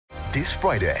This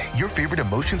Friday, your favorite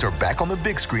emotions are back on the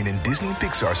big screen in Disney and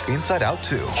Pixar's Inside Out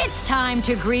 2. It's time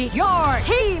to greet your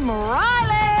Team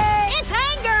Riley. It's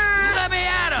anger. Let me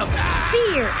at him.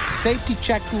 Fear. Safety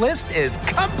checklist is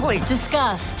complete.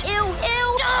 Disgust. Ew.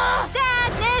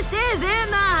 Sadness is in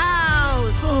the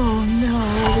house. Oh, no.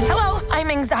 Hello, I'm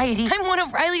anxiety. I'm one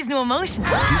of Riley's new emotions.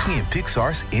 Disney and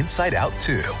Pixar's Inside Out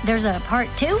 2. There's a part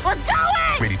 2? We're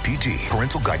going! Rated PG.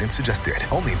 Parental guidance suggested.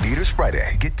 Only in theaters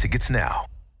Friday. Get tickets now.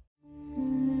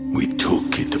 We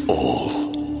took it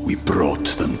all. We brought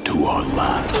them to our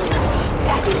land.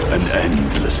 An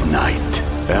endless night,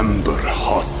 ember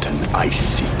hot and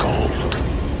icy cold.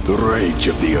 The rage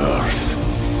of the earth.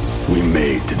 We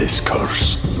made this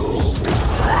curse.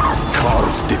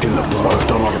 Carved it in the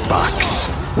blood on our backs.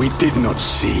 We did not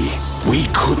see. We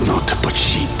could not, but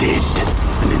she did.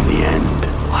 And in the end...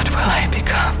 What will I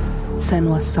become?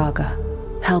 Senua's Saga.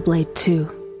 Hellblade 2.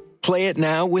 Play it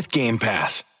now with Game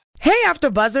Pass. Hey, After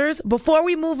Buzzers, before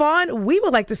we move on, we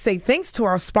would like to say thanks to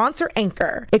our sponsor,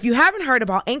 Anchor. If you haven't heard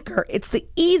about Anchor, it's the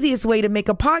easiest way to make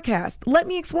a podcast. Let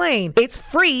me explain. It's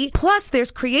free, plus there's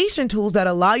creation tools that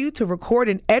allow you to record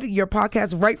and edit your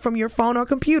podcast right from your phone or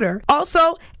computer.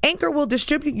 Also, Anchor will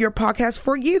distribute your podcast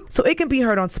for you, so it can be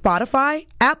heard on Spotify,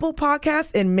 Apple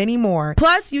Podcasts, and many more.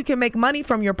 Plus, you can make money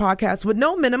from your podcast with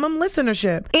no minimum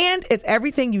listenership. And it's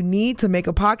everything you need to make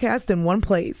a podcast in one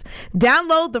place.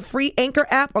 Download the free Anchor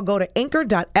app or go to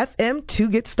anchor.fm to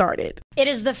get started. It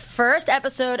is the first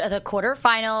episode of the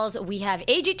quarterfinals. We have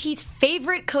AGT's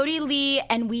favorite Cody Lee,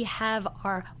 and we have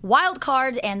our wild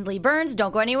card, Ansley Burns.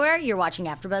 Don't go anywhere. You're watching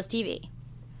AfterBuzz TV.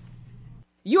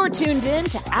 You're tuned in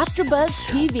to AfterBuzz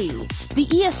TV, the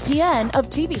ESPN of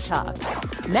TV talk.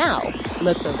 Now,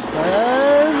 let the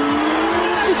buzz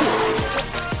begin.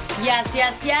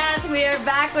 Yes. We are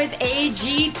back with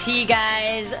AGT,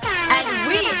 guys. And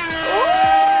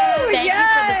thank you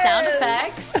for the sound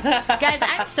effects. Guys,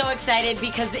 I'm so excited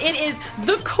because it is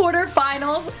the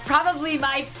quarterfinals. Probably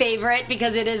my favorite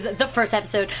because it is the first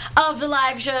episode of the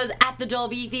live shows at the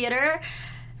Dolby Theater.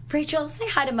 Rachel, say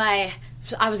hi to my...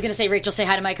 I was going to say, Rachel, say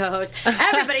hi to my co-host.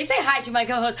 Everybody say hi to my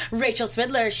co-host, Rachel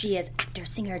Swidler. She is actor,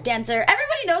 singer, dancer.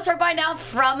 Everybody knows her by now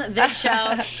from this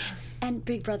show. And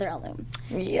Big Brother Alum.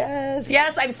 Yes,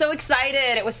 I'm so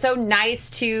excited. It was so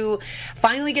nice to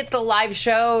finally get to the live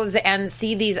shows and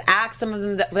see these acts, some of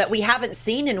them that we haven't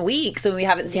seen in weeks, and we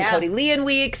haven't seen Cody Lee in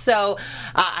weeks. So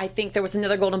I think there was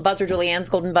another Golden Buzzer, Julianne's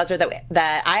Golden Buzzer,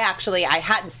 that I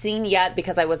hadn't seen yet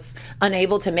because I was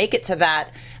unable to make it to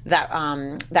that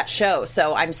show.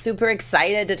 So I'm super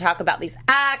excited to talk about these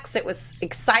acts. It was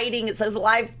exciting. It says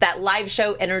that live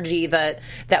show energy that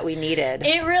we needed.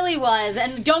 It really was.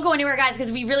 And don't go anywhere, guys,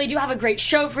 because we really do have a great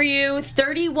show for you.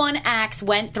 31 acts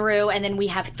went through, and then we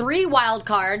have 3 wild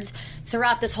cards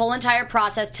throughout this whole entire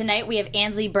process. Tonight we have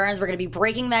Ansley Burns. We're going to be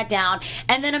breaking that down.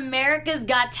 And then America's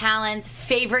Got Talent's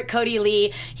favorite Cody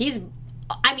Lee. He's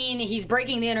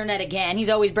breaking the internet again. He's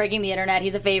always breaking the internet.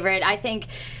 He's a favorite. I think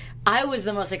I was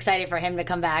the most excited for him to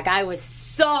come back. I was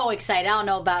so excited. I don't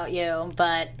know about you,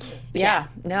 but yeah.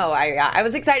 No, I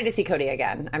was excited to see Cody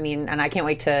again. I mean, and I can't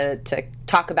wait to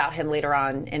talk about him later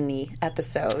on in the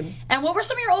episode. And what were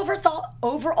some of your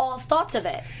overall thoughts of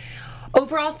it?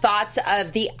 Overall thoughts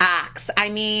of the acts. I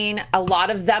mean, a lot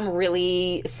of them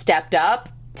really stepped up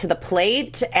to the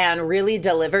plate and really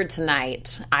delivered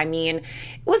tonight. I mean, it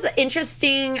was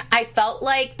interesting. I felt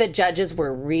like the judges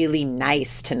were really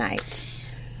nice tonight.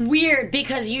 Weird,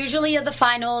 because usually at the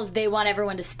finals, they want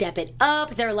everyone to step it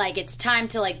up. They're like, it's time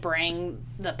to bring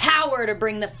the power, to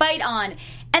bring the fight on.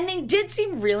 And they did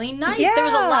seem really nice. Yeah. There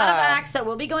was a lot of acts that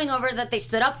we'll be going over that they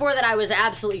stood up for that I was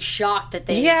absolutely shocked that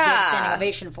they gave standing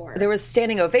ovation for. There was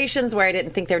standing ovations where I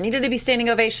didn't think there needed to be standing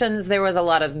ovations. There was a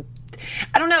lot of,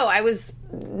 I don't know,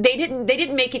 they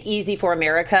didn't make it easy for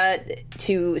America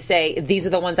to say, these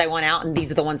are the ones I want out and these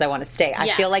are the ones I want to stay. I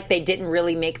feel like they didn't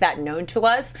really make that known to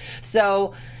us.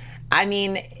 So, I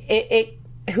mean,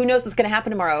 who knows what's going to happen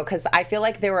tomorrow, because I feel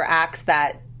like there were acts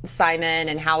that Simon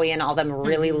and Howie and all them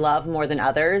really love more than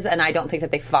others, and I don't think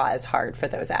that they fought as hard for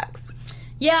those acts.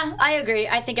 Yeah, I agree.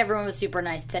 I think everyone was super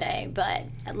nice today, but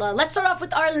let's start off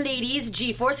with our ladies,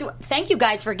 G-Force. Thank you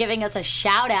guys for giving us a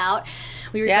shout-out.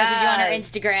 We requested you on our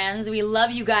Instagrams. We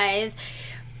love you guys.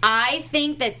 I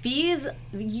think that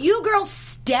you girls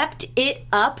stepped it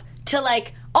up to,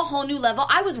 a whole new level.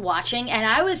 I was watching, and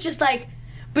I was just,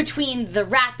 between the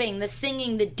rapping, the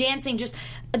singing, the dancing, just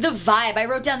the vibe. I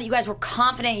wrote down that you guys were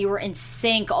confident, you were in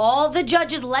sync. All the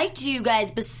judges liked you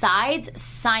guys besides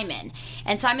Simon.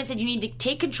 And Simon said you need to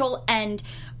take control and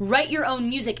write your own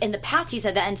music. In the past, he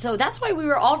said that. And so that's why we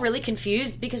were all really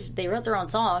confused, because they wrote their own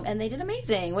song and they did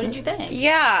amazing. What did you think?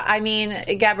 Yeah, I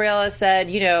mean, Gabriella said,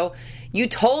 you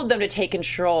told them to take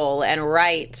control and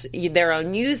write their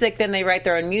own music, then they write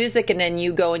their own music, and then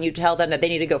you go and you tell them that they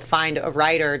need to go find a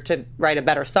writer to write a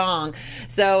better song.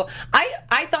 So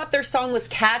I thought their song was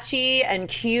catchy and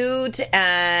cute,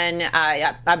 and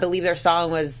I believe their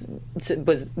song was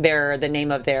the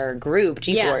name of their group,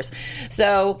 G-Force. Yeah.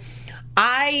 So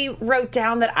I wrote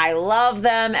down that I love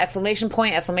them, !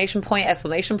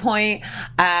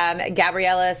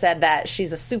 Gabriella said that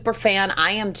she's a super fan.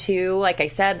 I am too. Like I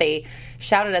said, they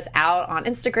shouted us out on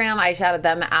Instagram. I shouted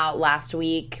them out last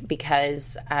week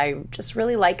because I just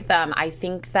really like them. I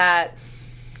think that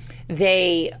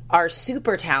they are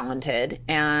super talented,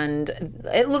 and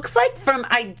it looks like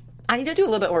I need to do a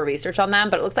little bit more research on them,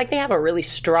 but it looks like they have a really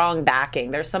strong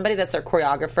backing. There's somebody that's their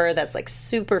choreographer that's like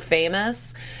super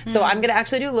famous. So I'm going to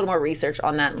actually do a little more research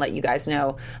on that and let you guys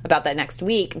know about that next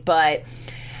week. But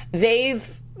they're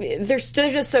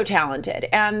just so talented,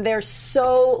 and they're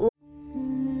so...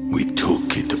 We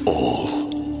took it all.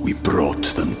 We brought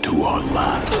them to our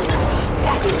land.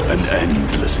 An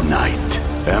endless night,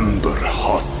 ember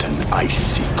hot and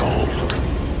icy cold.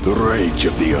 The rage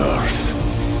of the earth.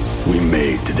 We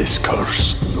made this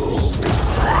curse.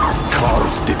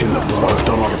 Carved it in the blood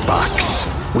on our backs.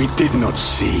 We did not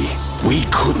see. We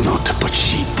could not, but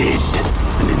she did.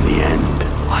 And in the end...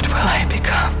 What will I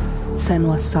become?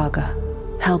 Senua's Saga.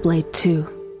 Hellblade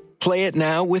 2. Play it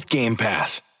now with Game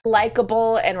Pass.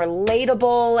 Likable and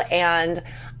relatable, and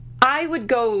I would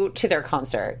go to their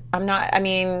concert.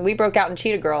 We broke out in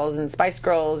Cheetah Girls and Spice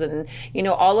Girls and,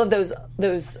 all of those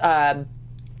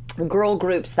girl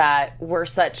groups that we're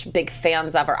such big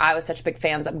fans of, or I was such big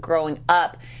fans of growing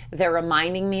up. They're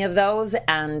reminding me of those,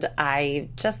 and I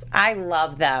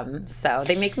love them. So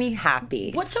they make me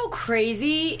happy. What's so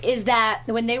crazy is that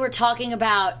when they were talking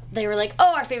about, they were like,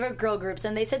 our favorite girl groups,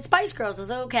 and they said Spice Girls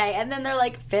is okay, and then they're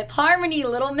like Fifth Harmony,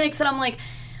 Little Mix, and I'm like,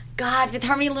 God, Fifth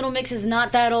Harmony, Little Mix is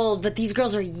not that old, but these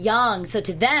girls are young. So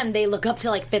to them, they look up to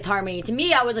like Fifth Harmony. To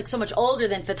me, I was like so much older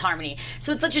than Fifth Harmony.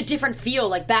 So it's such a different feel.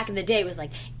 Like back in the day, it was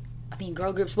like,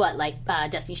 girl groups, like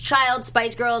Destiny's Child,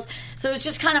 Spice Girls. So it's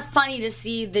just kind of funny to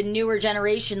see the newer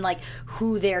generation, like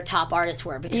who their top artists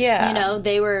were, because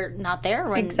they were not there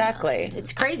when, exactly.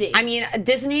 It's crazy. I mean,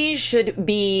 Disney should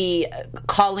be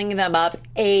calling them up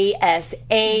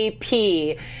ASAP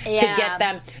to get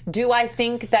them. Do I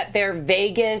think that they're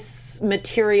Vegas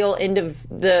material into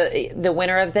the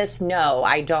winner of this? No,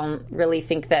 I don't really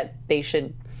think that they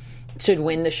should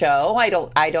win the show. I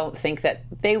don't think that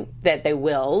they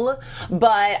will,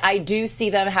 but I do see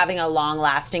them having a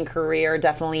long-lasting career,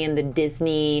 definitely in the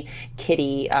Disney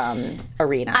kiddie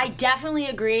arena. I definitely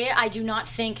agree. I do not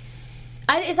think...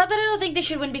 it's not that I don't think they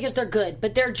should win because they're good,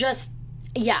 but they're just...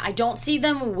 Yeah, I don't see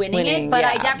them winning it, but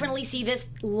I definitely see this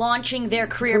launching their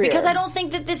career because I don't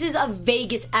think that this is a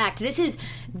Vegas act. This is...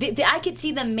 I could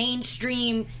see the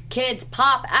mainstream kids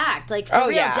pop act. Like, for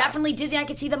real, definitely Disney. I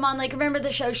could see them on, like, remember the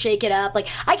show Shake It Up? Like,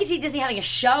 I could see Disney having a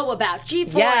show about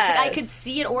G-Force. Yes. Like, I could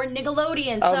see it, or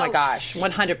Nickelodeon. Oh, my gosh,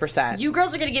 100%. You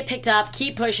girls are going to get picked up.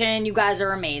 Keep pushing. You guys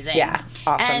are amazing. Yeah,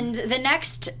 awesome. And the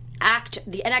next act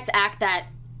that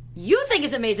you think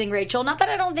is amazing, Rachel. Not that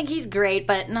I don't think he's great,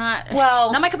 but not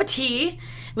my cup of tea.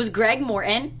 It was Greg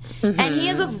Morton. Mm-hmm. And he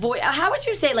is a voice... How would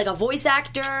you say? Like a voice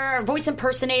actor? Voice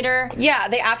impersonator? Yeah,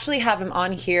 they actually have him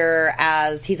on here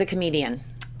as... He's a comedian.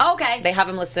 Okay. They have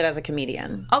him listed as a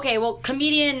comedian. Okay, well,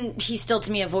 comedian, he's still,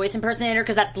 to me, a voice impersonator,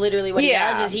 because that's literally what he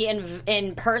does, is he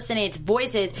impersonates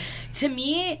voices. To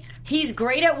me, he's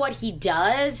great at what he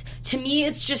does. To me,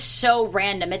 it's just so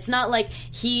random. It's not like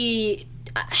he...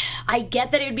 I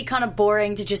get that it would be kind of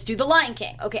boring to just do The Lion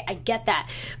King. Okay, I get that.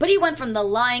 But he went from The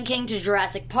Lion King to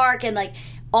Jurassic Park, and, like,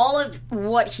 all of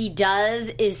what he does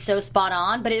is so spot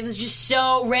on, but it was just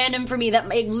so random for me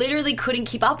that I literally couldn't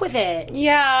keep up with it.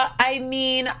 Yeah, I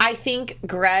mean, I think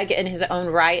Greg in his own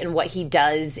right and what he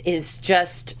does is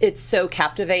just, it's so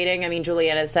captivating. I mean,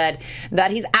 Juliana said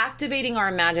that he's activating our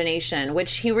imagination,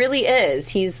 which he really is.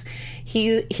 He is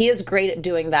great at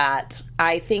doing that.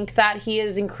 I think that he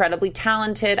is incredibly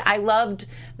talented. I loved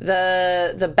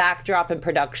the backdrop and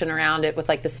production around it with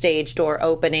like the stage door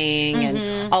opening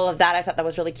and all of that. I thought that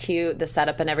was really cute, the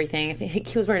setup and everything. I think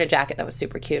he was wearing a jacket that was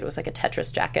super cute. It was like a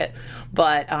Tetris jacket.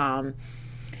 But I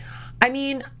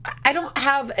mean, I don't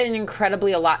have an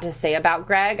incredibly a lot to say about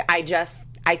Greg. I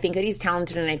I think that he's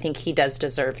talented, and I think he does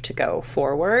deserve to go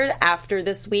forward. After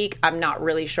this week, I'm not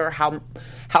really sure how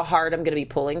hard I'm going to be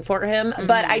pulling for him,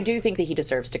 but I do think that he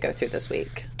deserves to go through this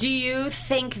week. Do you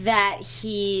think that do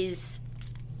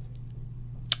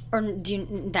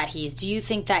you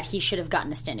think that he should have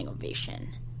gotten a standing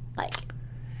ovation? Like,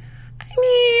 I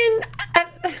mean,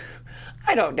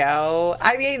 I don't know.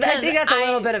 I mean, I think that's a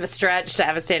little bit of a stretch to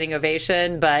have a standing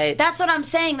ovation, but that's what I'm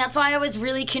saying. That's why I was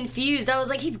really confused. I was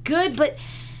like, he's good, but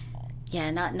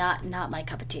yeah, not my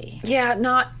cup of tea. Yeah,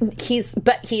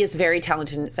 but he is very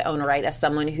talented in his own right as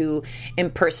someone who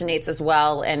impersonates as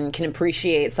well and can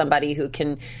appreciate somebody who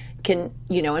can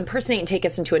impersonate and take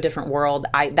us into a different world.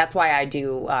 That's why I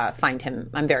do find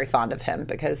him. I'm very fond of him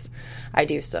because I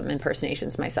do some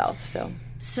impersonations myself. So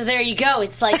there you go.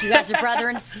 It's like you guys are brother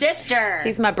and sister.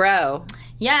 He's my bro.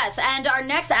 Yes, and our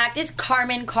next act is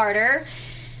Carmen Carter.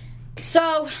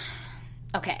 So,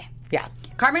 okay. Yeah.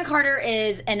 Carmen Carter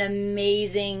is an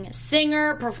amazing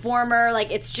singer, performer.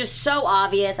 Like, it's just so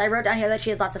obvious. I wrote down here that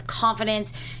she has lots of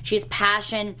confidence. She has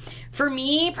passion. For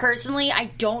me, personally,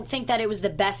 I don't think that it was the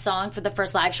best song for the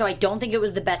first live show. I don't think it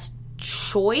was the best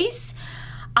choice.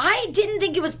 I didn't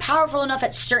think it was powerful enough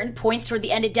at certain points. Toward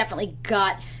the end, it definitely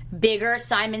got bigger.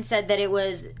 Simon said that it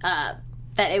was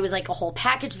like a whole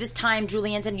package this time.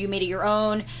 Julianne said you made it your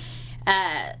own.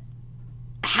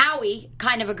 Howie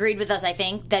kind of agreed with us, I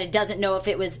think, that it doesn't know if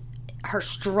it was her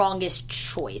strongest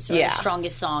choice or the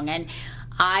strongest song. And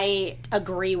I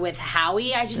agree with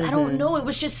Howie. I don't know. It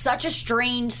was just such a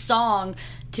strange song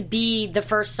to be the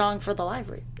first song for the live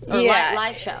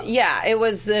show. Yeah, it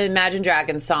was the Imagine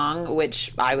Dragons song,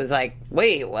 which I was like,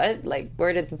 wait, what? Like,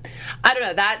 where did... I don't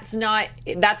know. That's not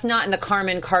in the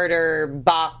Carmen Carter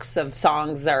box of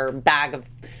songs or bag of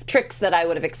tricks that I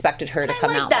would have expected her to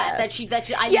come out with. I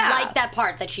like that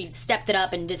part, that she stepped it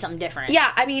up and did something different. Yeah,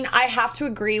 I mean, I have to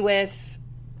agree with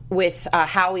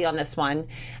Howie on this one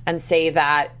and say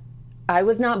that I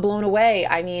was not blown away.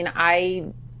 I mean,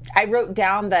 I wrote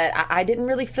down that I didn't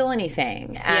really feel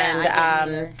anything,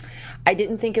 and I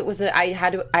didn't think it was. I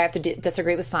have to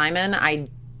disagree with Simon. I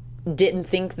didn't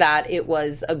think that it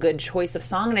was a good choice of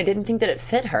song, and I didn't think that it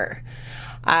fit her.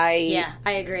 I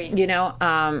agree. You know,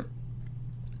 and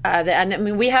I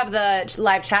mean, we have the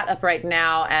live chat up right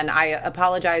now, and I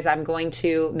apologize. I'm going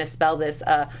to misspell this.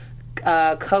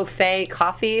 Coffee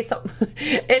coffee. So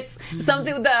it's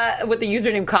something with the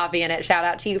username coffee in it. Shout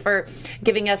out to you for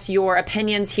giving us your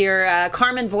opinions here.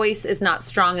 Carmen voice is not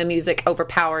strong. The music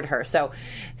overpowered her. So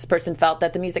this person felt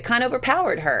that the music kind of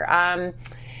overpowered her.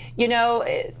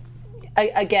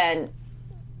 Again,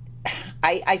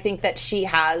 I think that she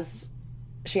has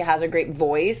a great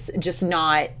voice, just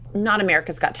not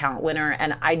America's Got Talent winner.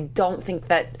 And I don't think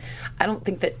that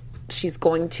she's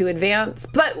going to advance,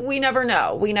 but we never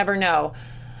know.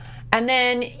 And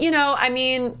then, I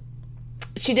mean,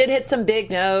 she did hit some big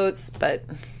notes, but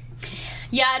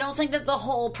yeah, I don't think that the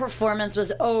whole performance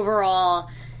was overall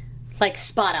like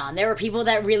spot on. There were people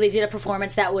that really did a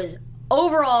performance that was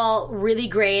overall really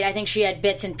great. I think she had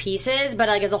bits and pieces, but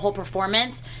like as a whole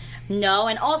performance, no.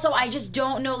 And also, I just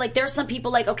don't know, like there's some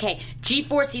people like, okay,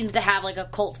 G4 seems to have like a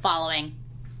cult following.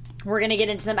 We're going to get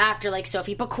into them after, like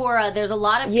Sophie Pecora. There's a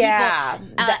lot of people,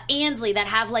 Ansley, that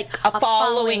have like a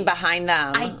following behind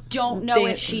them. I don't know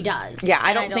if she does. Yeah,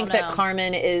 I don't think that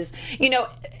Carmen is,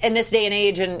 in this day and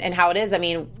age and how it is, I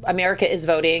mean, America is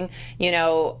voting.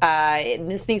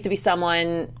 This needs to be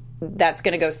someone that's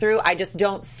going to go through. I just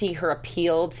don't see her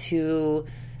appeal to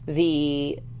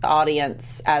the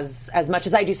audience as much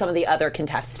as I do some of the other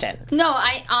contestants. No,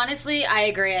 I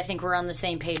agree. I think we're on the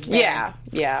same page there.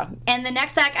 Yeah. And the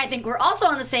next act, I think we're also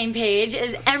on the same page,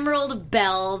 is Emerald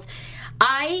Bells.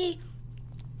 I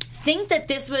think that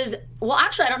this was... Well,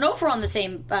 actually, I don't know if we're on the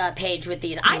same page with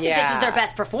these. I think this was their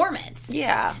best performance.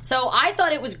 Yeah. So I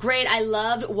thought it was great.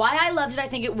 Why I loved it, I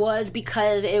think it was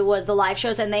because it was the live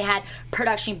shows and they had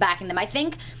production backing them. I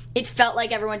think it felt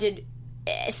like everyone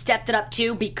stepped it up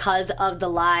too because of the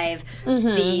live,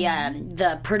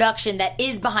 the production that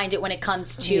is behind it when it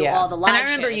comes to all the live And I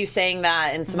remember you saying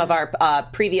that in some of our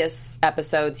previous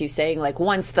episodes, you saying like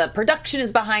once the production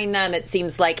is behind them, it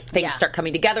seems like things start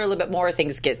coming together a little bit more.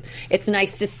 It's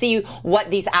nice to see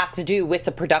what these acts do with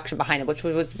the production behind it, which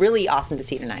was really awesome to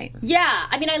see tonight. Yeah,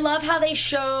 I mean, I love how they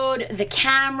showed the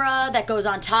camera that goes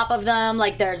on top of them.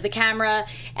 Like there's the camera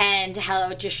and how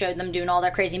it just showed them doing all their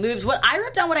crazy moves. What I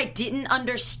wrote down, what I didn't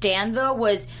understand though,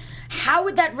 was how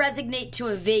would that resonate to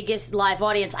a Vegas live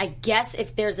audience? I guess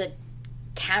if there's a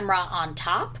camera on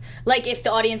top, like if the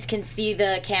audience can see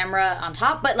the camera on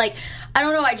top, but like I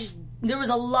don't know, I just there was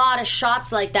a lot of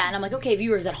shots like that, and I'm like, okay,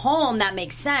 viewers at home, that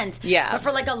makes sense. Yeah. But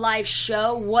for like a live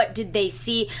show, what did they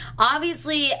see?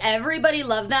 Obviously, everybody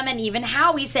loved them, and even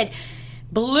Howie said,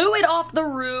 blew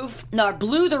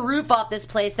the roof off this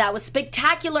place. That was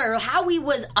spectacular. Howie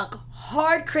was a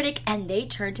hard critic, and they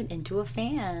turned him into a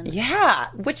fan. Yeah,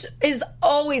 which is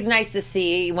always nice to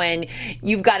see when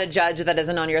you've got a judge that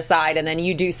isn't on your side, and then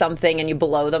you do something and you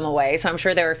blow them away. So I'm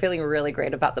sure they were feeling really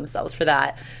great about themselves for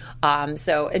that. And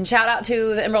shout out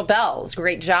to the Emerald Bells.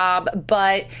 Great job.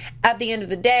 But at the end of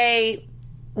the day,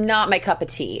 not my cup of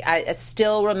tea. It's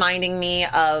still reminding me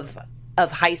of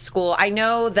high school. I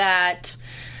know that...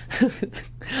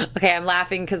 Okay, I'm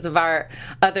laughing because of our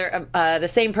other, the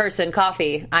same person,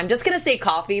 Coffee. I'm just going to say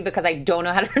Coffee because I don't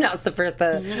know how to pronounce the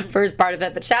first part of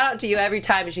it. But shout out to you every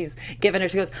time she's given her.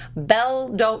 She goes, Belle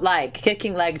don't like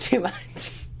kicking leg too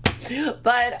much.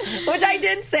 But, which I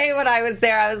did say when I was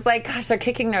there, I was like, gosh, they're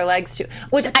kicking their legs too.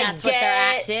 Which I get. That's what their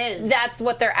act is. That's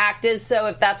what their act is. So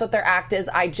if that's what their act is,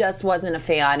 I just wasn't a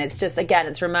fan. It's just, again,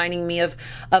 it's reminding me of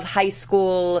high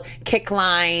school kick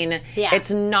line. Yeah.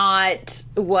 It's not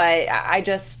what I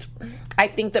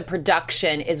think the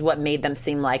production is what made them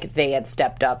seem like they had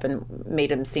stepped up and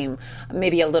made them seem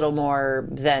maybe a little more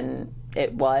than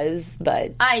it was.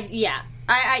 But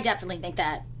I definitely think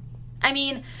that. I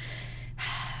mean...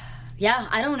 Yeah,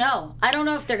 I don't know. I don't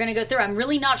know if they're going to go through. I'm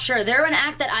really not sure. They're an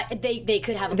act that they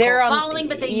could have a cult following,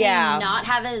 but they may not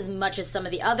have as much as some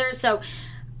of the others. So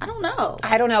I don't know.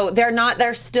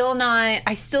 They're still not.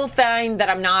 I still find that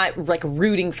I'm not like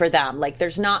rooting for them. Like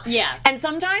there's not. Yeah. And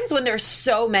sometimes when there's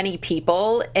so many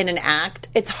people in an act,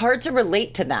 it's hard to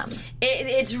relate to them.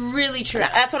 It's really true.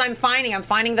 That's what I'm finding. I'm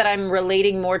finding that I'm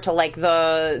relating more to like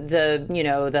the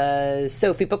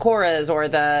Sophie Pakoras or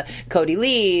the Cody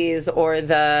Lees or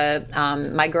the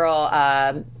my girl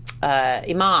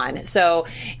Iman. So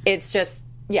it's just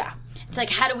It's like,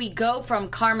 how do we go from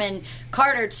Carmen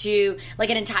Carter to like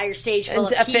an entire stage full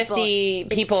of people? 50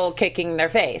 people kicking their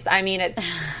face. I mean,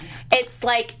 it's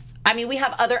like, I mean, we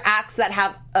have other acts that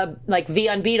have like The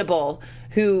Unbeatable,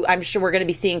 who I'm sure we're going to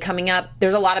be seeing coming up.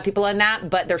 There's a lot of people in that,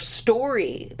 but the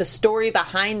story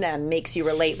behind them makes you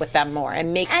relate with them more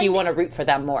and makes you want to root for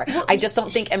them more. I just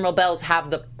don't think Emerald Bells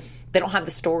they don't have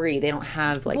the story. They don't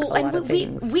have like a lot of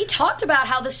things. We talked about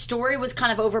how the story was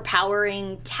kind of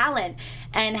overpowering talent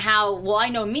and how, I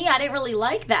know me, I didn't really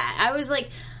like that. I was like,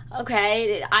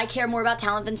 okay, I care more about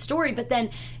talent than story. But then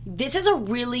this is a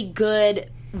really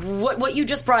good... What you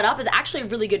just brought up is actually a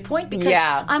really good point because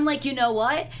I'm like, you know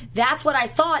what? That's what I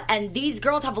thought. And these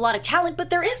girls have a lot of talent, but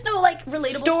there is no like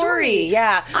relatable story.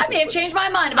 Yeah, I may have changed my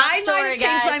mind about the story. I might have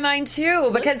changed my mind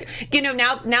too because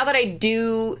now that I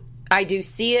do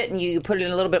see it and you put it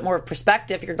in a little bit more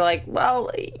perspective, you're like, well,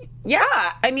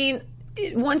 yeah. I mean,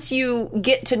 once you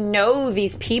get to know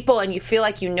these people and you feel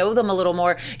like you know them a little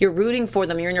more, you're rooting for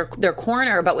them. You're in their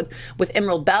corner. But with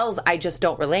Emerald Bells, I just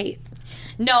don't relate.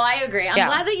 No, I agree. I'm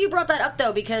glad that you brought that up,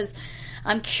 though, because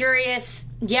I'm curious.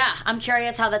 Yeah, I'm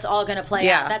curious how that's all going to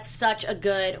play out. That's such a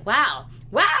good... Wow,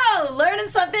 learning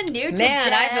something new today.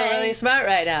 Man, I feel really smart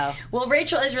right now. Well,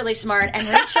 Rachel is really smart. And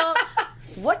Rachel...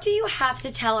 What do you have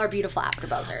to tell our beautiful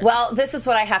AfterBuzzers? Well, this is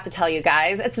what I have to tell you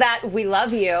guys. It's that we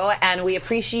love you and we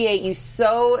appreciate you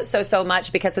so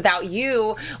much because without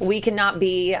you, we cannot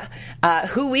be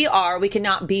who we are. We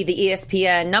cannot be the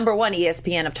ESPN, number one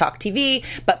ESPN of Talk TV.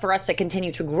 But for us to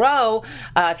continue to grow,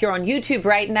 if you're on YouTube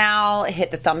right now,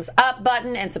 hit the thumbs up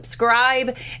button and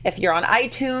subscribe. If you're on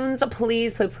iTunes,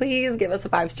 please give us a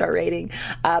 5-star rating.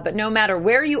 But no matter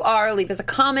where you are, leave us a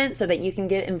comment so that you can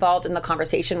get involved in the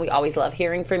conversation. We always love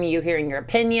hearing from you, hearing your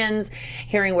opinions,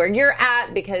 hearing where you're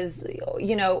at, because,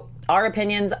 our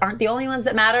opinions aren't the only ones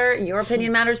that matter. Your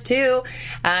opinion matters too.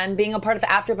 And being a part of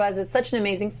AfterBuzz, it's such an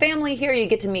amazing family here. You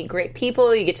get to meet great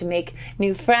people. You get to make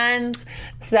new friends.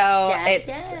 So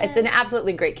it's an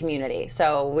absolutely great community.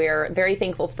 So we're very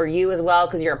thankful for you as well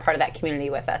because you're a part of that community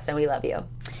with us, and we love you.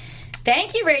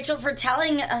 Thank you, Rachel, for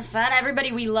telling us that.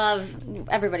 Everybody loves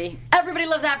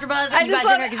AfterBuzz. I just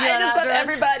love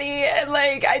everybody, and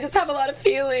I just have a lot of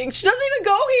feelings. She doesn't even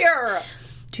go here.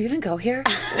 Do you even go here?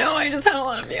 No, I just have a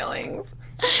lot of feelings.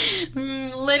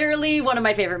 Literally one of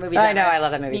my favorite movies ever. I know, I love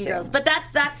that movie Mean too. Girls. But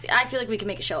that's I feel like we can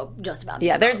make a show just about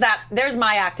Mean Girls. There's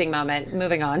my acting moment.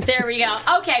 Moving on. There we go.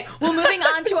 Okay, well, moving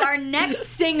on to our next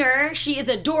singer. She is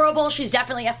adorable. She's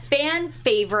definitely a fan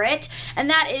favorite, and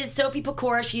that is Sophie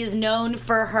Pokora. She is known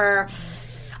for her,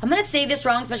 I'm going to say this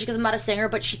wrong, especially because I'm not a singer,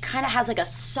 but she kind of has a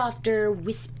softer,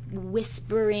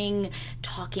 whispering,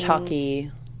 talky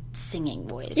singing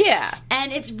voice. Yeah.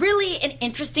 And it's really an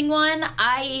interesting one.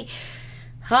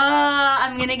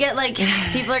 I'm gonna get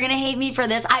people are gonna hate me for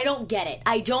this. I don't get it.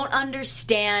 I don't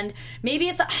understand. Maybe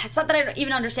it's not that I don't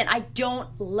even understand. I don't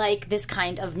like this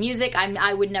kind of music.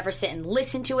 I would never sit and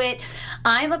listen to it.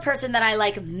 I'm a person that I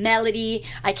like melody.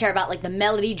 I care about the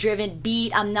melody driven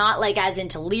beat. I'm not as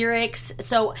into lyrics.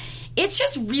 So it's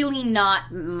just really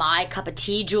not my cup of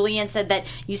tea. Julianne said that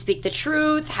you speak the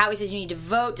truth. Howie says you need to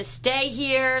vote to stay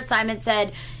here. Simon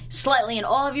said slightly in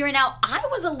all of you right now. I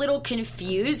was a little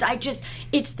confused.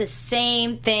 It's the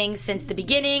same thing since the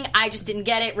beginning. I just didn't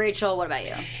get it. Rachel, what about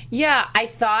you? Yeah, I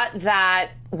thought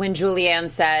that when Julianne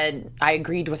said, I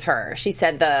agreed with her. She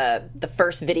said the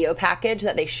first video package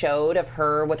that they showed of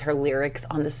her with her lyrics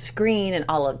on the screen and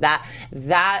all of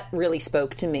that really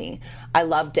spoke to me. I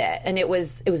loved it. And it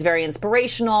was very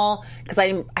inspirational because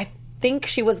I think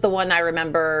she was the one I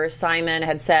remember Simon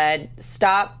had said,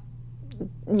 stop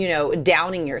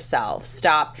downing yourself.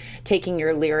 Stop taking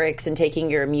your lyrics and taking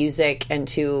your music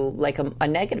into a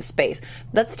negative space.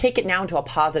 Let's take it now into a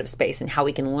positive space and how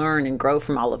we can learn and grow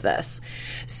from all of this.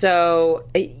 So,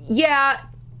 yeah,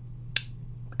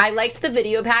 I liked the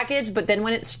video package, but then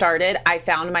when it started, I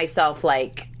found myself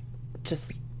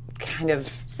just kind of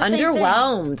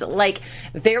underwhelmed,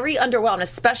 very underwhelmed,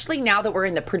 especially now that we're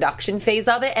in the production phase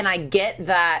of it. And I get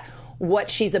that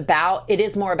what she's about, it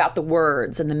is more about the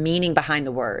words and the meaning behind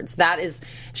the words. That is,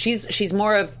 she's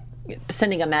more of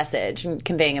sending a message and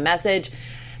conveying a message.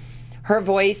 Her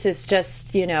voice is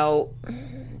just,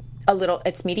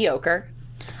 it's mediocre.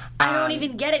 I don't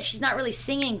even get it. She's not really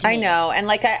singing to me. I know. And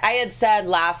I had said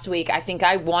last week, I think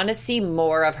I want to see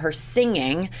more of her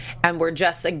singing. And we're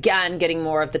just, again, getting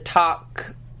more of the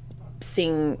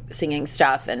singing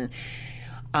stuff. And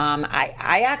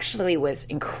I actually was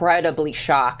incredibly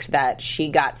shocked that she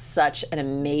got such an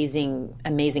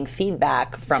amazing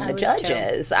feedback from the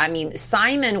judges. Too. I mean,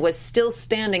 Simon was still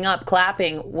standing up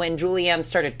clapping when Julianne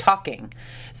started talking.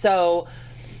 So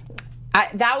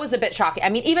that was a bit shocking. I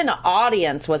mean, even the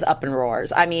audience was up in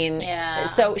roars. I mean,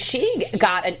 so she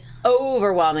got an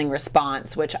overwhelming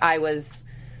response, which I was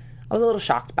a little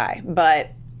shocked by.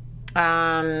 But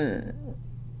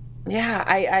yeah,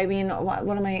 I mean,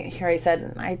 what am I here? I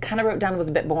said I kind of wrote down it was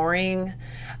a bit boring.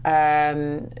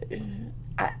 I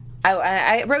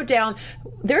wrote down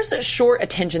there's a short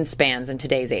attention spans in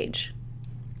today's age.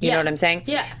 You know what I'm saying?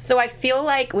 Yeah. So I feel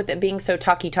like with it being so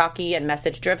talky and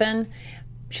message driven,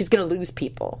 she's going to lose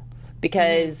people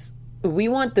because we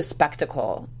want the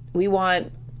spectacle. We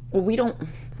don't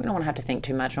want to have to think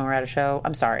too much when we're at a show.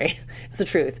 I'm sorry. It's the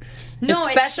truth. No,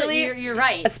 you're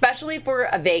right. Especially for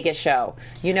a Vegas show.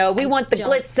 We want the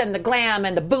glitz and the glam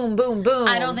and the boom, boom, boom.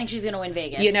 I don't think she's going to win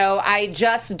Vegas. I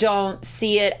just don't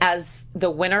see it as the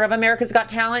winner of America's Got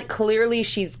Talent. Clearly,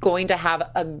 she's going to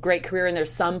have a great career and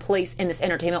there's some place in this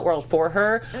entertainment world for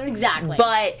her. Exactly.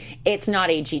 But it's not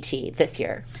AGT this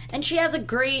year. And she has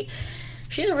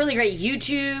she's a really great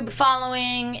YouTube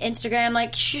following,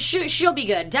 Instagram. She'll be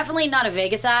good. Definitely not a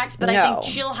Vegas act, but I think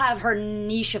she'll have her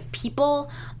niche of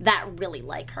people that really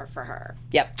like her for her.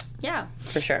 Yep. Yeah.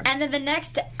 For sure. And then the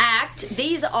next act,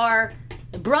 these are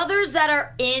brothers that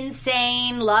are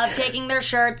insane, love taking their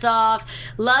shirts off,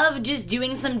 love just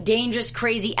doing some dangerous,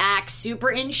 crazy acts, super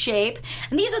in shape.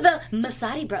 And these are the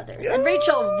Masadi brothers. And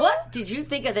Rachel, what did you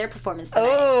think of their performance today?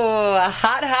 Oh,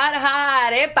 hot.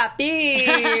 Hey, papi.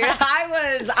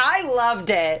 I loved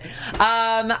it.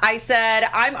 I said,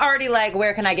 I'm already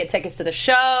where can I get tickets to the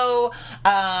show?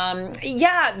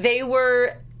 Yeah, they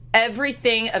were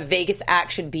everything a Vegas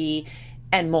act should be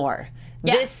and more.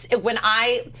 Yeah.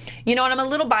 And I'm a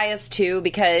little biased too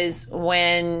because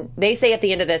when they say at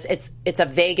the end of this, it's a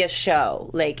Vegas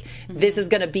show. This is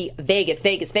going to be Vegas.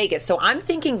 So I'm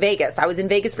thinking Vegas. I was in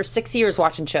Vegas for 6 years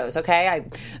watching shows, okay?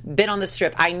 I've been on the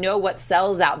Strip. I know what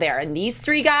sells out there. And these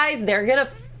three guys, they're going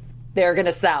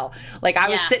to sell. I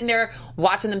was sitting there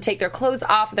watching them take their clothes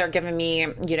off. They're giving me,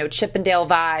 Chippendale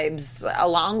vibes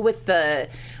along with the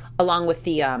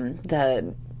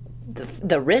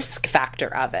risk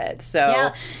factor of it.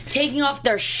 So taking off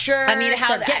their shirts,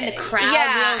 getting the crowd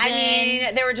reeled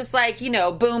in. They were just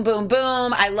boom, boom,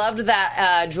 boom. I loved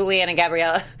that Julianne and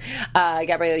Gabrielle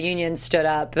Union stood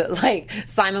up, but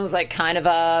Simon was kind of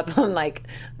up, and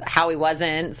Howie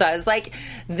wasn't. So I was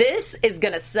this is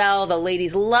gonna sell. The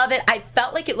ladies love it. I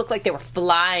felt like it looked like they were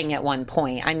flying at one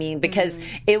point. Because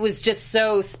it was just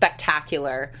so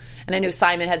spectacular. And I knew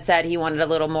Simon had said he wanted a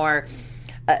little more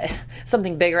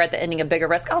something bigger at the ending of Bigger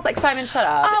Risk. I was like, Simon, shut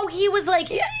up. Oh, he was like,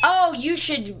 oh, you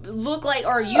should look like,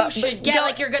 or you should get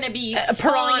like you're going to be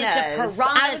falling into piranhas.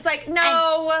 I was like,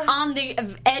 no. On the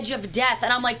edge of death.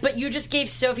 And I'm like, but you just gave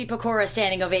Sophie Pecora a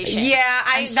standing ovation. Yeah,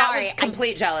 that was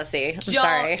complete jealousy. I'm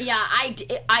sorry. Yeah,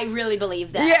 I really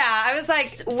believe that. Yeah, I was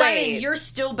like, wait. Simon, you're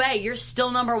still bae. You're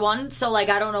still number one. So, like,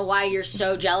 I don't know why you're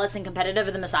so jealous and competitive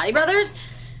of the Masadi brothers.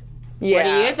 Yeah. What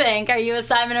do you think? Are you a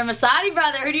Simon or Masadi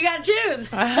brother? Who do you got to choose?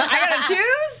 I got to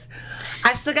choose?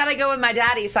 I still got to go with my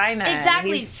daddy, Simon.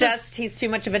 Exactly. He's too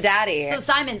much of a daddy. So,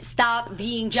 Simon, stop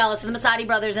being jealous of the Masadi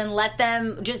brothers and let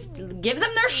them just give them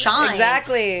their shine.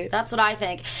 Exactly. That's what I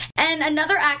think. And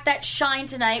another act that shined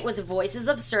tonight was Voices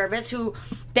of Service, who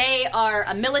they are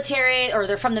a military, or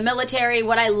they're from the military.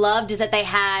 What I loved is that they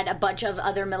had a bunch of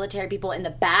other military people in the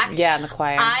back. Yeah, in the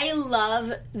choir. I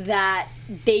love that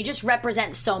they just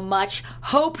represent so much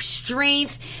hope,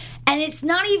 strength. And it's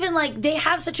not even like they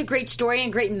have such a great story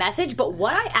and great message, but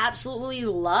what I absolutely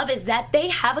love is that they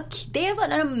have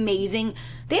amazing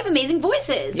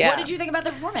voices. Yeah. What did you think about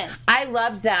the performance? I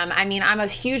loved them. I mean, I'm a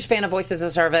huge fan of Voices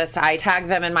of Service. I tagged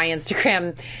them in my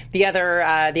Instagram the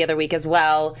other week as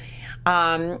well.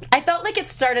 I felt like it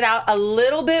started out a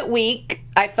little bit weak.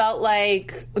 I felt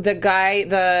like the guy,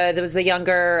 there was the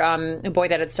younger boy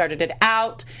that had started it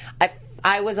out.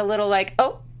 I was a little like,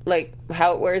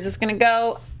 where is this going to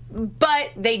go?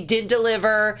 But they did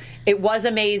deliver. It was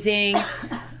amazing.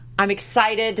 I'm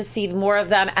excited to see more of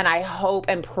them, and I hope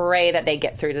and pray that they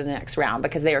get through to the next round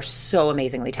because they are so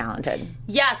amazingly talented.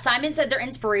 Yeah, Simon said they're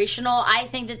inspirational. I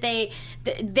think that they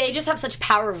just have such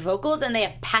power of vocals, and they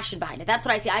have passion behind it. That's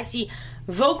what I see. I see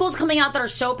vocals coming out that are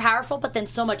so powerful, but then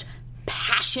so much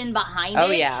passion behind it.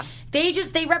 Oh, yeah. They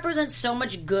represent so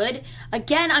much good.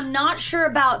 Again, I'm not sure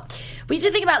about... We need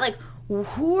to think about, like,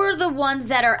 who are the ones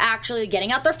that are actually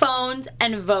getting out their phones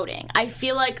and voting? I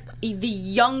feel like the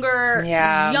younger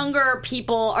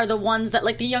people are the ones that,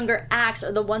 like, the younger acts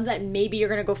are the ones that maybe you're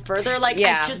going to go further. Like,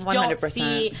 I just 100%. Don't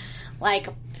see, like,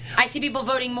 I see people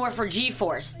voting more for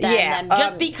G-Force than them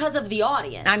just because of the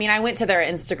audience. I mean, I went to their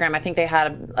Instagram. I think they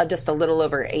had just a little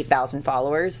over 8,000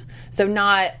 followers. So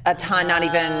not a ton, not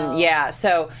even,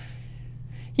 So,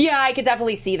 yeah, I could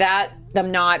definitely see that.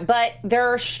 Them not, but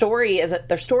their story is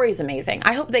amazing.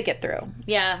 I hope they get through.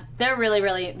 Yeah, they're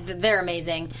really they're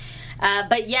amazing.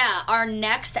 But yeah, our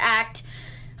next act.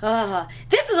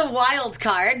 This is a wild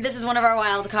card. This is one of our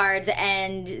wild cards,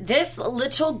 and this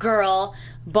little girl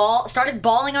started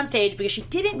bawling on stage because she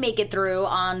didn't make it through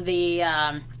on the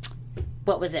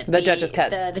what was it? The judges'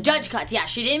 cuts. The judge cuts. Yeah,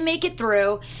 she didn't make it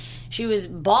through. She was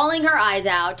bawling her eyes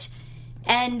out.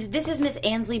 And this is Miss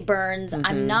Ansley Burns. Mm-hmm.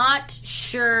 I'm not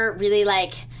sure really,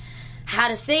 like, how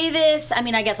to say this. I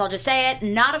mean, I guess I'll just say it.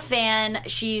 Not a fan.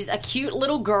 She's a cute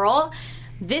little girl.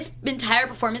 This entire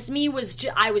performance to me was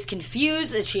I was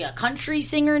confused. Is she a country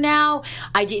singer now?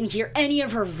 I didn't hear any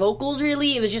of her vocals,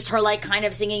 really. It was just her, like, kind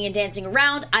of singing and dancing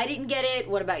around. I didn't get it.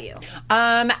 What about you?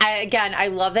 I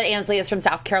love that Ansley is from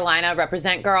South Carolina.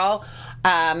 Represent girl.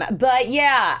 But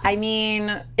yeah, I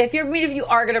mean, if you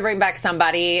are going to bring back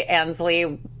somebody,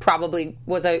 Ansley probably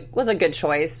was a good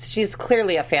choice. She's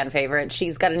clearly a fan favorite.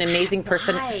 She's got an amazing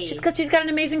she's got an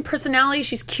amazing personality.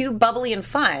 She's cute, bubbly, and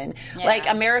fun. Yeah. Like,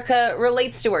 America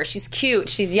relates to her. She's cute.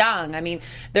 She's young. I mean,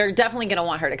 they're definitely going to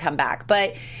want her to come back.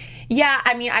 But yeah,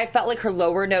 I mean, I felt like her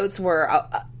lower notes were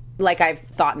like I've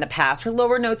thought in the past, her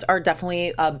lower notes are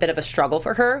definitely a bit of a struggle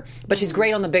for her, but she's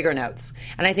great on the bigger notes.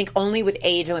 And I think only with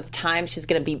age and with time, she's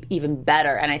going to be even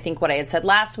better. And I think what I had said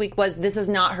last week was this is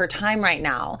not her time right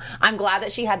now. I'm glad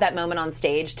that she had that moment on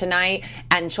stage tonight,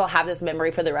 and she'll have this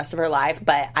memory for the rest of her life,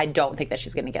 but I don't think that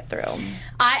she's going to get through.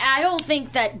 I don't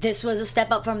think that this was a step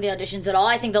up from the auditions at all.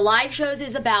 I think the live shows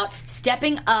is about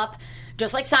stepping up.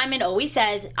 Just like Simon always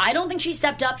says, I don't think she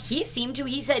stepped up. He seemed to.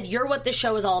 He said, "You're what this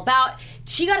show is all about."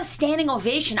 She got a standing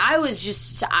ovation. I'm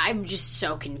just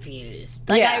so confused.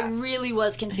 Like, I really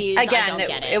was confused. Again, I don't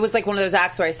get it. It was like one of those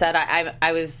acts where I said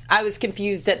I was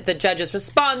confused at the judges'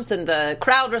 response and the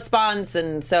crowd response,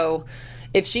 and so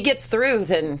if she gets through,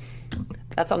 then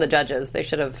that's on the judges. They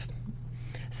should have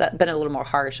been a little more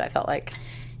harsh, I felt like.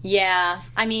 Yeah,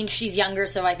 I mean, she's younger,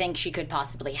 so I think she could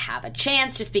possibly have a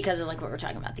chance just because of, like, what we're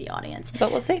talking about, the audience. But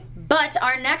we'll see. But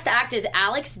our next act is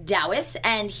Alex Dowis,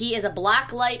 and he is a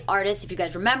black light artist. If you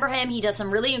guys remember him, he does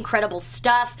some really incredible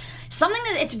stuff. Something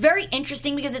that it's very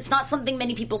interesting because it's not something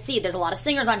many people see. There's a lot of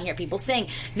singers on here. People sing.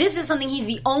 This is something he's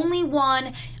the only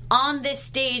one on this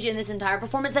stage in this entire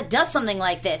performance that does something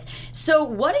like this. So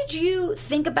what did you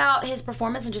think about his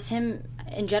performance and just him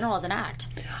in general as an act?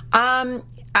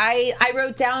 I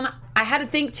wrote down, I had to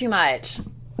think too much.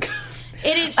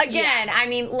 It is. Again, I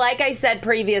mean, like I said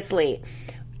previously,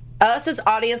 us as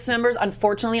audience members,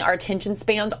 unfortunately, our attention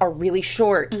spans are really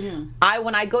short.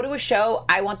 When I go to a show,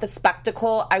 I want the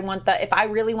spectacle. If I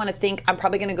really want to think, I'm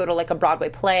probably going to go to like a Broadway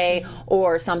play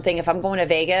or something. If I'm going to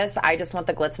Vegas, I just want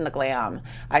the glitz and the glam,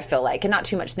 I feel like, and not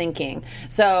too much thinking.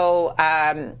 So,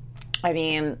 I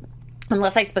mean,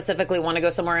 unless I specifically want to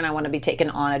go somewhere and I want to be taken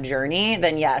on a journey,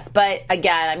 then yes. But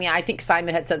again, I mean, I think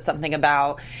Simon had said something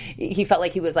about he felt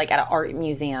like he was like at an art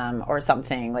museum or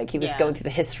something. Like he was going through the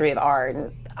history of art.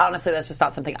 And honestly, that's just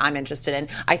not something I'm interested in.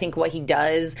 I think what he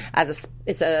does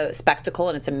it's a spectacle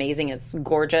and it's amazing. It's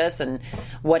gorgeous. And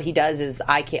what he does is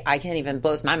I can't even,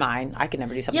 blows my mind. I could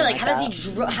never do something like that.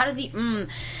 How does he,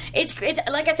 it's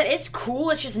like I said, it's cool.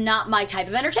 It's just not my type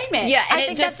of entertainment. Yeah. And I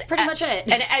think that's pretty much it.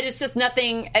 And it's just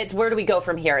nothing, where do we go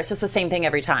from here? It's just the same thing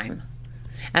every time.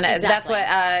 And that's what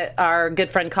our good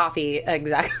friend Coffee,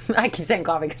 I keep saying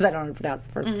Coffee because I don't know how to pronounce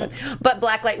the first one. But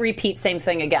Blacklight repeats, same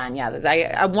thing again. Yeah,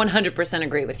 I 100%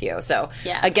 agree with you. So,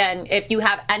 again, if you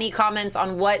have any comments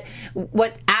on what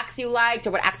acts you liked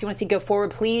or what acts you want to see go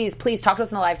forward, please talk to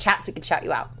us in the live chat so we can shout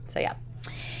you out. So, yeah.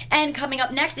 And coming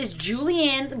up next is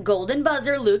Julianne's Golden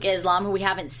Buzzer, Luke Islam, who we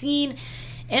haven't seen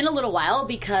in a little while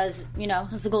because,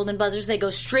 as the Golden Buzzers, they go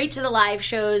straight to the live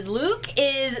shows. Luke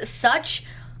is such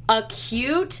a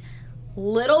cute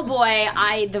little boy.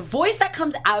 The voice that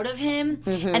comes out of him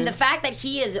and the fact that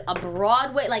he is a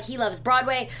Broadway, like he loves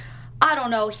Broadway, I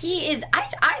don't know. He is,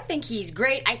 I think he's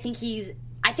great. I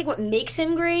think what makes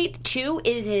him great too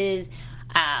is his,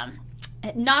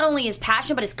 not only his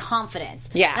passion, but his confidence.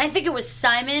 Yeah. And I think it was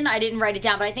Simon, I didn't write it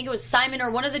down, but I think it was Simon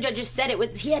or one of the judges said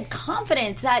he had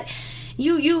confidence that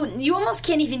you almost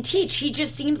can't even teach. He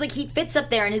just seems like he fits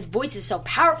up there and his voice is so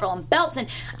powerful and belts. And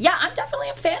yeah, I'm definitely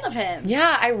a fan of him.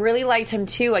 Yeah, I really liked him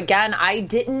too. Again, I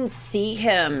didn't see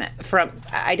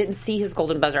his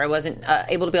Golden Buzzer. I wasn't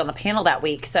able to be on the panel that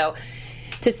week. So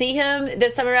to see him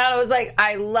this time around, I was like,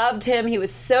 I loved him. He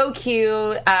was so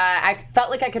cute. I felt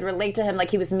like I could relate to him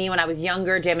like he was me when I was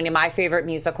younger, jamming to my favorite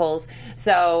musicals.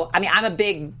 So, I mean, I'm a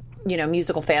big,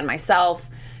 musical fan myself.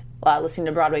 Listening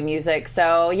to Broadway music.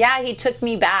 So, yeah, he took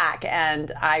me back,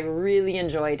 and I really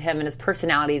enjoyed him, and his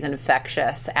personality is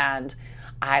infectious, and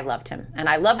I loved him. And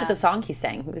I loved the song he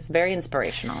sang. It was very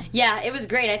inspirational. Yeah, it was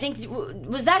great. I think,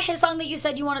 was that his song that you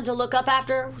said you wanted to look up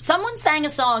after? Someone sang a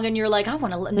song, and you're like, I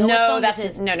want to know what song this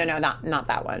is. No, not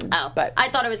that one. Oh, but I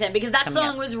thought it was him, because that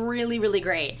song was really, really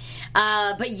great.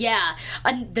 But, yeah,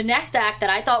 the next act that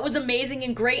I thought was amazing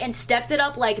and great and stepped it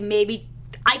up like maybe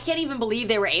I can't even believe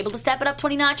they were able to step it up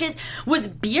 20 notches, was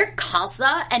Beer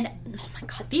Khalsa. And, oh my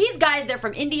God, these guys, they're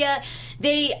from India.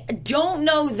 They don't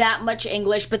know that much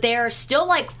English, but they are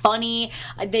still, funny.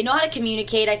 They know how to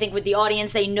communicate, I think, with the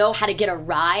audience. They know how to get a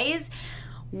rise.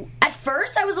 At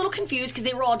first, I was a little confused because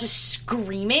they were all just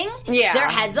screaming their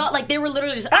heads off. Like, they were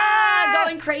literally just,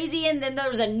 going crazy. And then there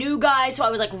was a new guy, so I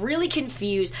was, really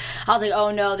confused. I was like,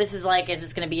 oh, no, this is, is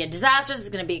this going to be a disaster? This is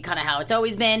going to be kind of how it's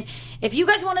always been. If you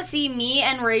guys want to see me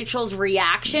and Rachel's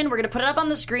reaction, we're going to put it up on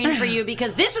the screen for you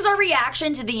because this was our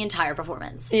reaction to the entire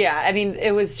performance. Yeah, I mean,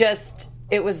 it was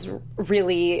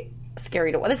really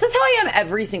scary to watch. This is how I am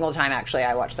every single time, actually,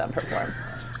 I watch them perform.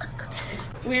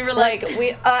 We were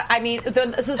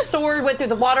the sword went through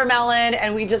the watermelon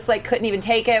and we just couldn't even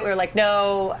take it. We were like,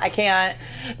 no, I can't.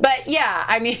 But yeah,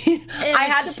 I mean, I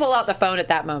had to pull out the phone at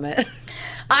that moment.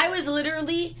 I was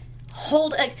literally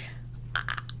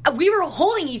we were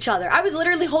holding each other. I was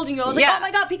literally holding you. I was like, oh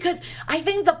my God, because I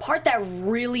think the part that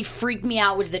really freaked me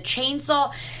out was the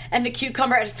chainsaw and the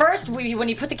cucumber. At first, when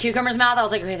he put the cucumber in his mouth, I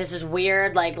was like, okay, this is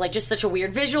weird. Like just such a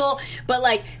weird visual.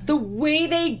 But the way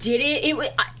they did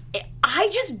it, I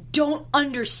just don't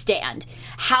understand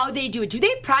how they do it. Do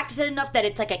they practice it enough that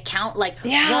it's a count? 1,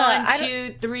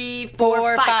 2, 3,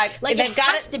 4, 5. It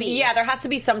has to be. Yeah, there has to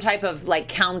be some type of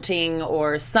counting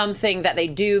or something that they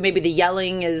do. Maybe the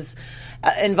yelling is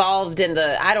involved in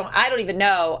the. I don't even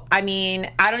know. I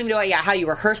mean, I don't even know how you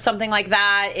rehearse something like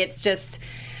that. It's just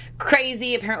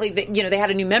crazy. Apparently, they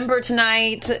had a new member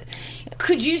tonight.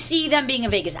 Could you see them being a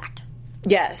Vegas act?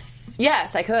 Yes,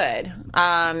 I could.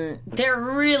 They're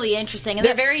really interesting. And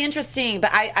they're very interesting,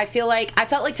 but I felt like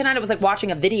tonight it was like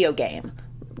watching a video game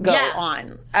go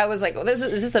on. I was like, is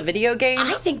this a video game?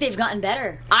 I think they've gotten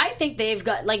better. I think they've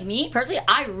got, me personally,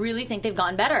 I really think they've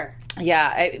gotten better.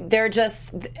 Yeah, they're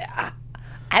just...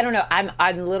 I don't know. I'm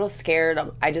a little scared.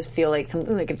 I just feel like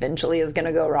something eventually is going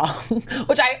to go wrong,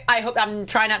 which I hope. I'm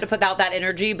trying not to put out that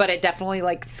energy, but it definitely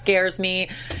scares me.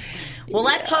 Well,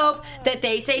 let's hope that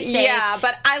they stay safe. Yeah,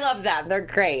 but I love them. They're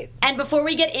great. And before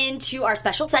we get into our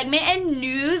special segment and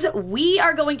news, we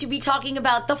are going to be talking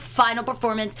about the final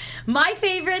performance. My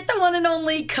favorite, the one and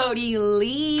only Cody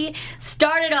Lee.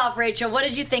 Started off, Rachel, what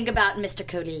did you think about Mr.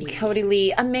 Cody Lee? Cody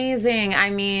Lee, amazing. I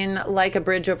mean, like a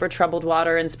bridge over troubled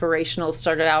water, inspirational.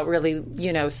 Started out really,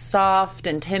 soft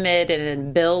and timid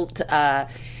and built.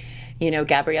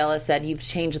 Gabriella said, you've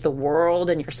changed the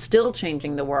world and you're still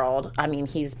changing the world. I mean,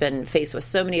 he's been faced with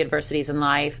so many adversities in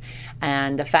life.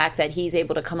 And the fact that he's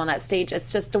able to come on that stage,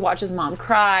 it's just to watch his mom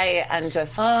cry and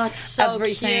just it's so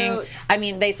everything. Cute. I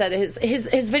mean, they said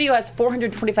his video has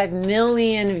 425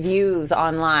 million views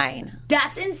online.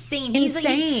 That's insane.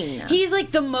 Insane. He's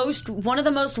like one of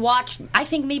the most watched, I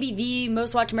think maybe the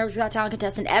most watched America's Got Talent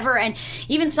contestant ever. And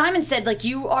even Simon said, like,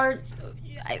 you are...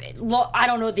 I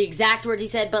don't know the exact words he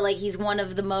said, but like he's one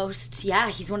of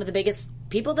the biggest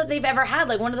people that they've ever had.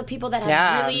 Like one of the people that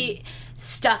have really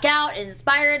stuck out and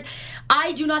inspired.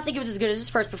 I do not think it was as good as his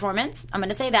first performance. I'm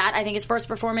going to say that. I think his first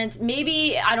performance,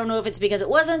 maybe, I don't know if it's because it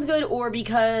wasn't as good or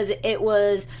because it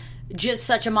was just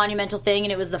such a monumental thing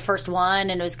and it was the first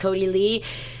one and it was Cody Lee.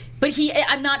 But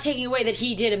I'm not taking away that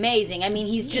he did amazing. I mean,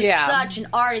 he's just such an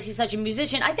artist. He's such a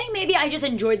musician. I think maybe I just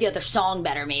enjoyed the other song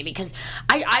better, maybe, because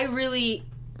I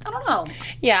don't know.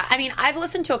 Yeah, I mean, I've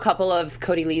listened to a couple of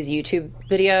Cody Lee's YouTube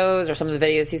videos or some of the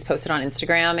videos he's posted on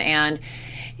Instagram, and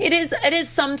it is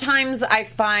sometimes I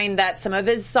find that some of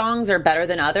his songs are better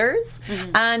than others,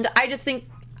 and I just think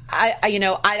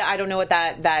I don't know what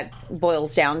that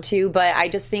boils down to, but I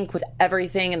just think with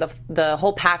everything and the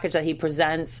whole package that he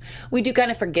presents, we do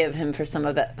kind of forgive him for some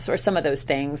of those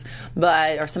things,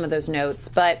 or some of those notes.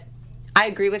 But I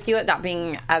agree with you at not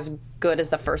being as good as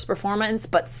the first performance,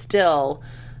 but still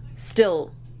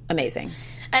amazing.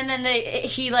 And then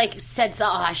he said,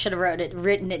 I should have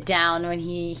written it down when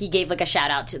he gave like a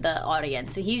shout out to the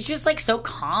audience. He's just like so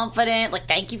confident. Like,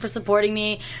 thank you for supporting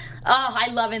me. Oh,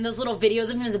 I love him. Those little videos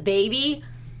of him as a baby.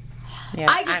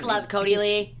 Yeah, I just love Cody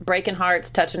Lee. Breaking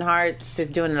hearts, touching hearts.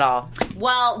 He's doing it all.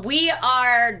 Well,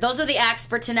 those are the acts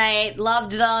for tonight.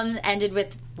 Loved them. Ended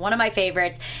with one of my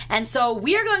favorites. And so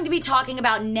we are going to be talking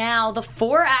about now the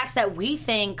 4 acts that we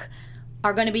think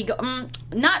are going to be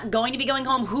not going to be going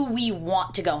home, who we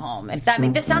want to go home. If that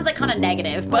this sounds like kind of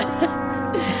negative, but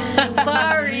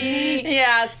sorry.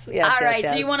 Yes. All right.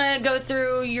 So you want to go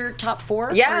through your top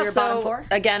 4? Yeah. Or your bottom 4?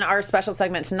 Again, our special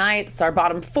segment tonight. It's our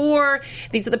bottom 4.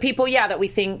 These are the people, that we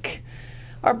think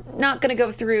are not going to go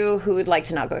through, who would like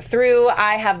to not go through.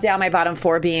 I have down my bottom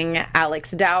 4 being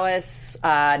Alex Dowis,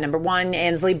 number 1,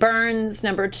 Ansley Burns,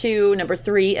 number 2, number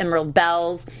 3, Emerald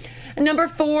Bells. And number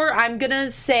 4, I'm going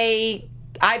to say,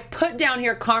 I put down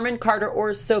here Carmen Carter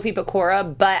or Sophie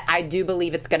Pecora, but I do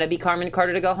believe it's going to be Carmen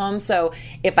Carter to go home. So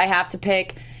if I have to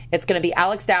pick, it's going to be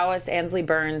Alex Dowis, Ansley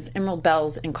Burns, Emerald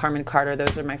Bells, and Carmen Carter.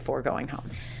 Those are my 4 going home.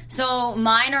 So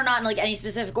mine are not in like any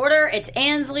specific order. It's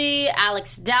Ansley,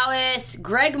 Alex Dowis,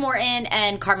 Greg Morton,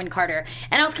 and Carmen Carter.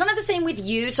 And I was kind of the same with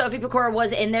you. Sophie Pecora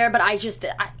was in there, but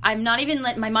I'm not even,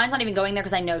 my mind's not even going there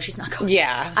because I know she's not going.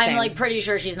 Yeah, same. I'm like pretty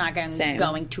sure she's not going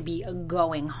to be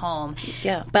going home.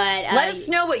 Yeah. But let us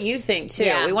know what you think too.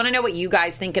 Yeah. We want to know what you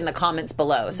guys think in the comments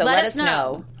below. So let us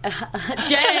know.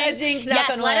 Jinx,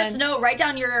 let us know. Write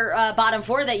down your bottom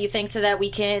 4 that you think so that we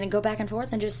can go back and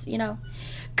forth and just,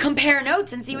 compare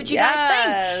notes and see what you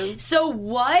guys think. So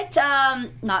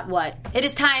it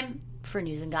is time for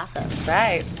news and gossip. That's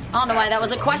right. I don't know why that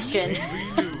was a question.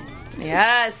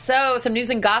 Yes, so some news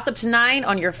and gossip tonight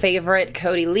on your favorite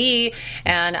Cody Lee.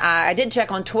 And I did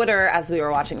check on Twitter as we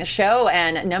were watching the show,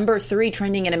 and number 3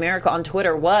 trending in America on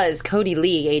Twitter was Cody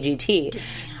Lee, AGT.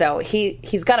 So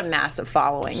he's got a massive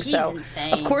following. He's so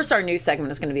insane. Of course our news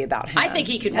segment is going to be about him. I think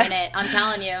he could win it, I'm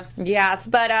telling you. Yes,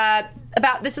 but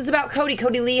this is about Cody.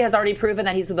 Cody Lee has already proven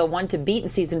that he's the one to beat in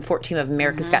season 14 of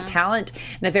America's Got Talent.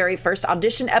 In the very first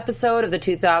audition episode of the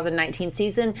 2019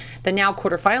 season, the now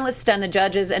quarterfinalists stunned the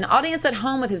judges and audience at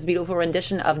home with his beautiful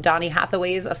rendition of Donny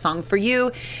Hathaway's A Song for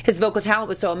You. His vocal talent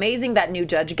was so amazing that new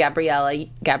judge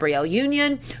Gabrielle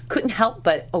Union couldn't help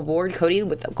but award Cody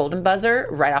with the golden buzzer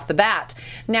right off the bat.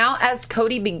 Now, as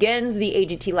Cody begins the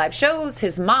AGT live shows,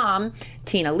 his mom,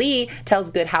 Tina Lee,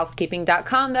 tells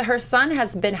GoodHousekeeping.com that her son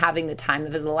has been having the time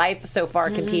of his life so far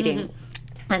competing.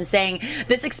 and saying,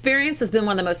 "This experience has been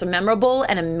one of the most memorable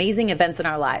and amazing events in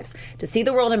our lives. To see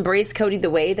the world embrace Cody the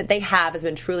way that they have has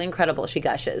been truly incredible," she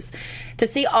gushes. "To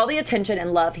see all the attention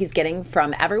and love he's getting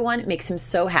from everyone makes him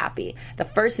so happy. The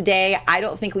first day, I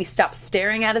don't think he stopped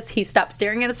staring at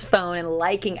his phone and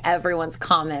liking everyone's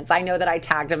comments. I know that I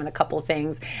tagged him in a couple of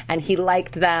things, and he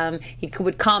liked them. He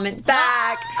would comment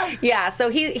back." Yeah, so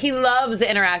he loves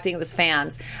interacting with his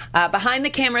fans. Behind the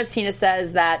cameras, Tina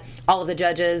says that all of the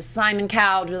judges, Simon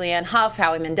Cowell, Julianne Hough,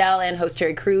 Howie Mandel, and host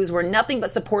Terry Crews, were nothing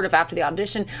but supportive after the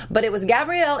audition, but it was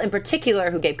Gabrielle in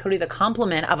particular who gave Cody the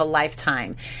compliment of a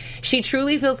lifetime. "She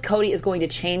truly feels Cody is going to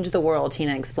change the world,"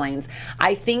 Tina explains.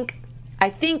 I think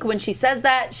when she says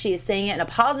that, she is saying it in a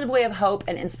positive way of hope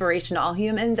and inspiration to all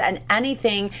humans, and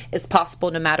anything is possible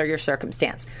no matter your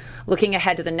circumstance. Looking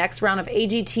ahead to the next round of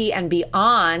AGT and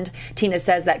beyond, Tina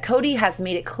says that Cody has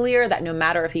made it clear that no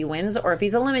matter if he wins or if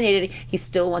he's eliminated, he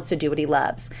still wants to do what he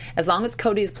loves. As long as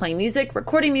Cody is playing music,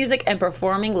 recording music, and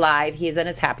performing live, he is in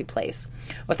his happy place.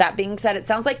 With that being said, it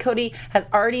sounds like Cody has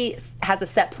a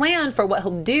set plan for what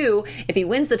he'll do if he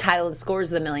wins the title and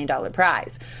scores the $1 million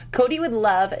prize. Cody would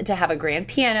love to have a grand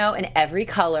piano in every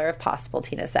color if possible,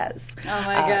 Tina says. Oh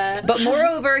my God. But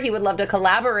moreover, he would love to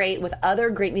collaborate with other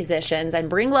great musicians and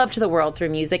bring love to the world through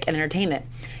music and entertainment.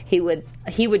 He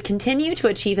would continue to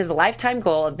achieve his lifetime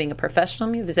goal of being a professional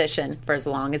musician for as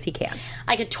long as he can.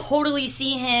 I could totally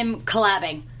see him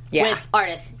collabing with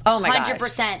artists. Oh my 100%.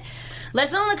 Gosh. Let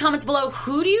us know in the comments below,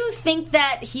 who do you think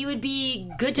that he would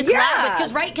be good to collab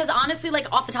with? Because honestly, like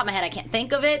off the top of my head, I can't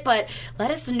think of it, but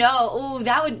let us know. Ooh,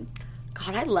 that would...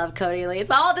 God, I love Cody Lee. It's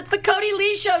the Cody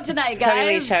Lee show tonight, guys. Cody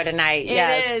Lee show tonight,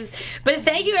 yes. It is. But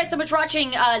thank you guys so much for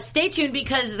watching. Stay tuned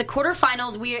because the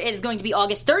quarterfinals is going to be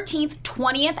August 13th,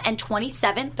 20th, and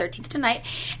 27th. 13th tonight.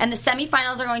 And the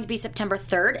semifinals are going to be September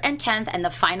 3rd and 10th, and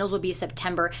the finals will be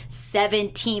September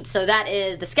 17th. So that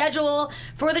is the schedule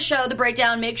for the show, the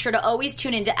breakdown. Make sure to always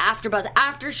tune into AfterBuzz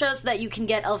After Show so that you can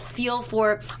get a feel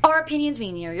for our opinions,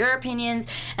 we hear your opinions,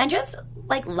 and just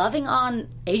like loving on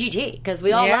AGT because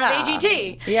we all love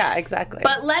AGT. Yeah, exactly.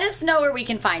 But let us know where we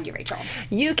can find you, Rachel.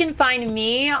 You can find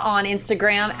me on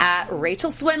Instagram at Rachel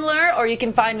Swindler, or you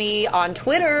can find me on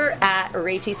Twitter at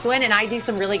Rachie Swin, and I do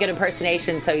some really good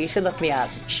impersonations, so you should look me up.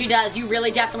 She does. You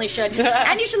really definitely should.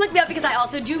 And you should look me up because I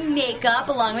also do makeup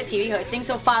along with TV hosting,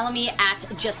 so follow me at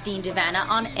Justine Devanna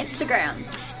on Instagram.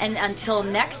 And until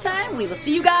next time, we will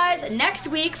see you guys next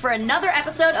week for another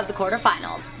episode of the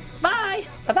quarterfinals. Bye.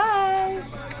 Bye-bye.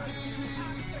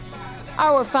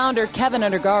 Our founder, Kevin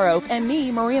Undergaro, and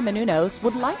me, Maria Menounos,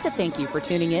 would like to thank you for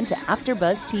tuning in to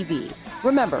AfterBuzz TV.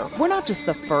 Remember, we're not just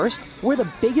the first, we're the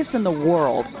biggest in the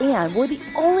world, and we're the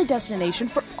only destination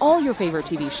for all your favorite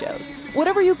TV shows.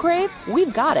 Whatever you crave,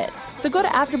 we've got it. So go to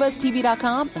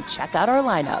AfterBuzzTV.com and check out our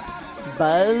lineup.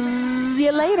 Buzz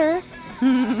you later.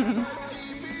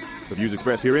 The views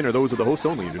expressed herein are those of the hosts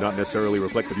only and do not necessarily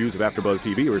reflect the views of AfterBuzz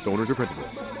TV or its owners or principals.